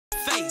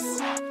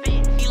face.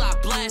 Eli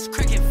blast,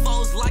 cracking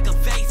foes like a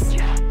vase.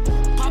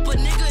 Pop a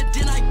nigga,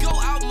 then I go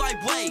out my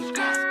way.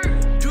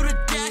 Do the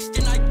dash,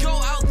 then I go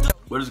out the...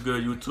 What is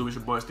good, YouTube? It's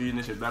your boy Steve, and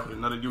this is back with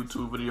another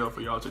YouTube video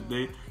for y'all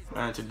today.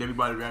 And today we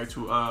about to react to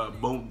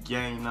Boonk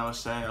Gang, you know what I'm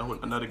saying?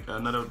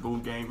 Another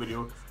Boonk Gang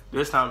video.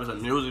 This time it's a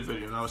music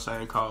video, you know what I'm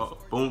saying, called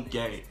Boonk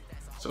Gang.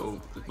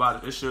 So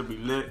it should be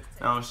lit, you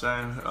know what I'm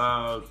saying?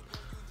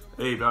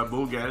 Hey,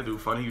 Boonk Gang, that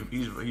dude funny.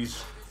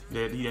 He's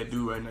that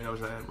dude right now, you know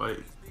what I'm saying? But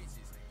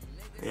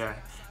yeah,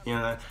 you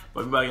know.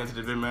 But we about to get into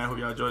the video, man. Hope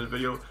y'all enjoyed the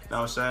video, you know what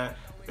I'm saying?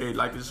 Hey,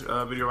 like this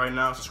video right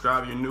now,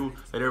 subscribe if you're new,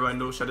 let everybody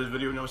know, share this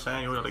video, you know what I'm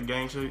saying? You know the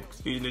gang shit,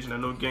 Steve Nation,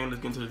 no game.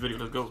 Let's get into this video,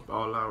 let's go.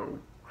 All out.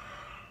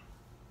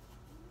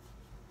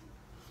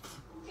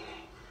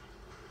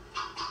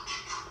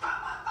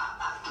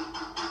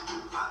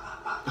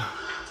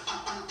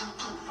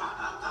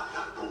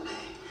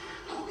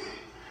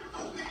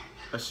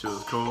 That shit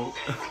was cool.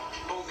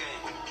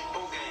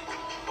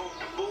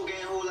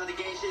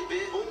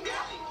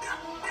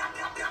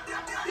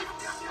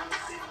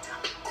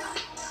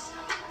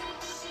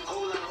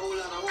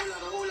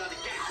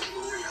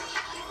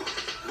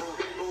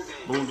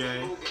 Boonk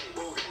Gang,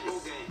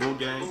 Boonk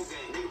Gang,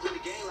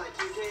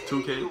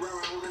 2K,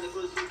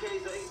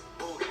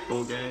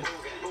 Boonk Gang,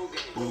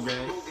 Boonk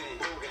Gang.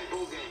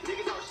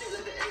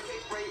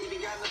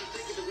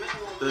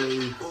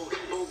 Hey,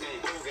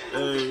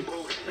 hey,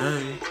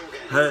 hey,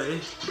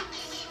 hey.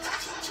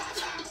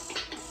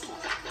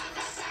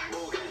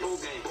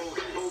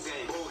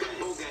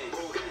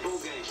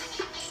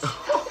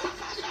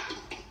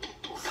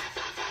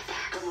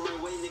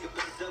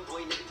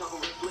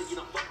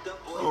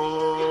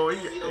 Oh,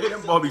 yeah,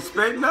 that boy be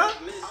spitting up.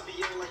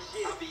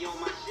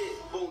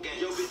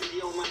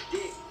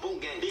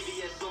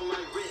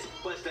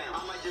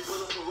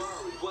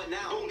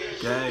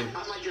 Gang.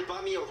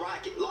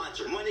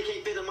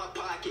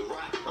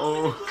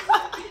 Oh.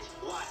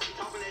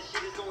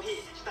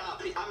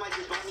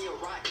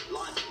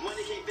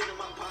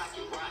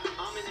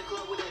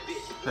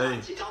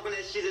 Hey,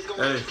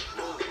 hey,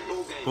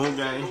 Boonk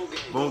Gang,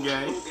 Boonk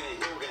Gang.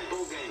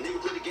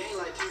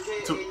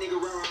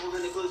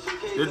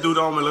 This dude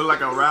don't even look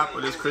like a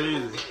rapper. That's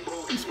crazy.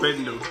 He's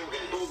spitting dude.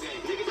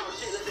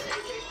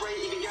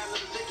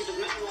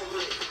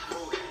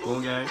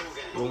 Boonk Gang,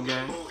 Boonk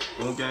Gang,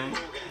 Boonk Gang,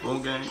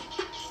 Boonk Gang.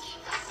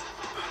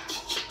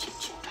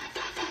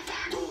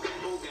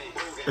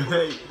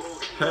 Hey,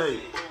 hey,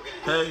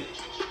 hey.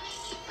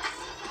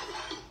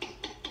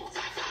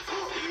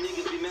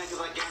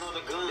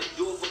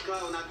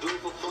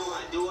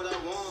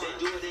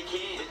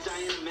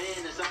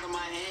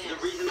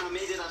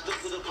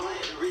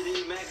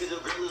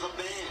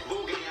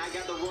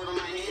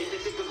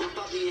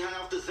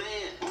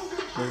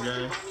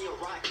 Okay.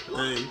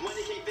 Hey.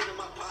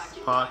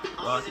 Pocket,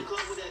 rocket.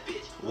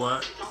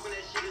 What?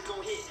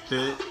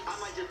 Hit.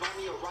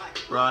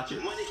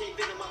 Rocket.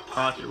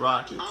 Pocket,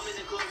 rocket.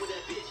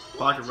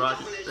 Pocket,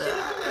 rocket.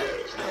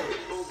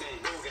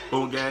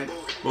 Boonk Gang,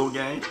 Boonk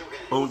Gang,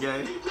 Boonk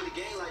Gang.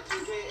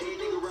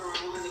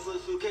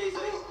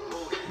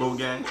 Boonk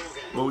Gang,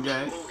 Boonk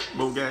Gang,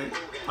 Boonk Gang.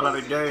 I love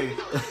the game.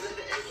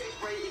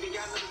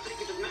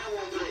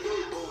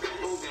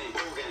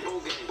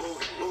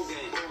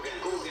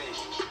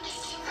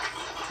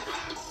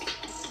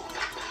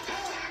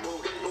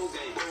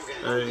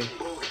 Hey,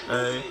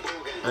 hey,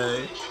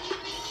 hey,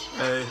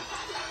 hey.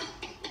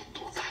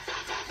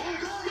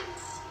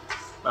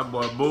 That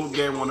boy Boonk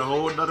Gang on a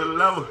whole nother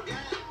level.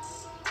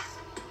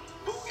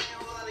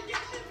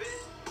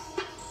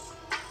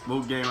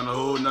 Boonk Gang on a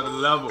whole nother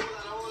level.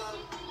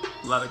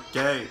 A lot of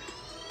gang.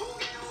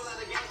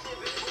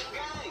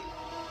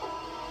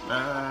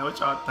 Man, what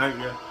y'all think,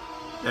 man?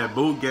 That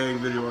Boonk Gang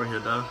video right here,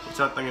 though. What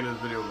y'all think of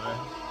this video, man?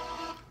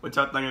 What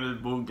y'all think of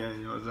this Boonk Gang?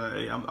 You know what I'm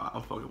saying? Hey,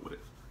 I'm fucking with it.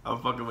 I'm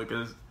fucking with it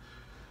because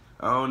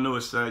I don't know,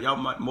 son.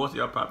 Most of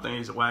y'all probably think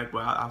it's whack,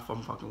 but I'm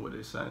fucking with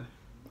it, son.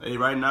 Hey,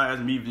 right now, as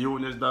me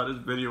viewing this, dog, this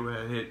video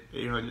had hit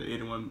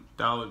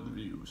 881,000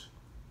 views.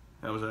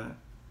 You know what I'm saying?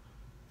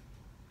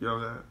 You know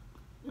what I'm saying?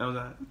 You know what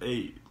I'm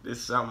saying? Hey,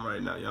 this something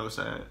right now, you know what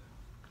I'm saying?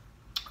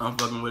 I'm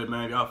fucking with it,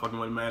 man. Y'all fucking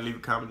with it, man. Leave a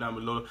comment down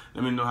below.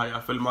 Let me know how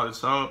y'all feel about the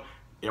song.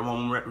 Y'all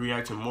want to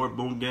react to more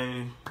Boonk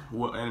Gang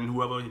and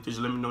whoever, just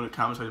let me know in the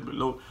comment section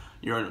below.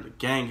 You already know the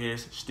gang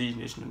is Steve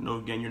Nation,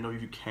 no gang. You know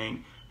if you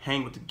can't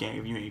hang with the gang,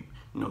 if you ain't,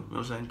 you know what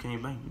I'm saying, you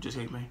can't bang, you just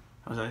can't bang.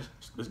 You know what I'm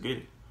saying? Let's get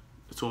it.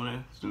 Let's tune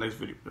in to the next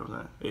video. You know what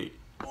I'm saying?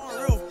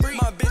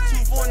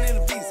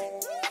 Hey.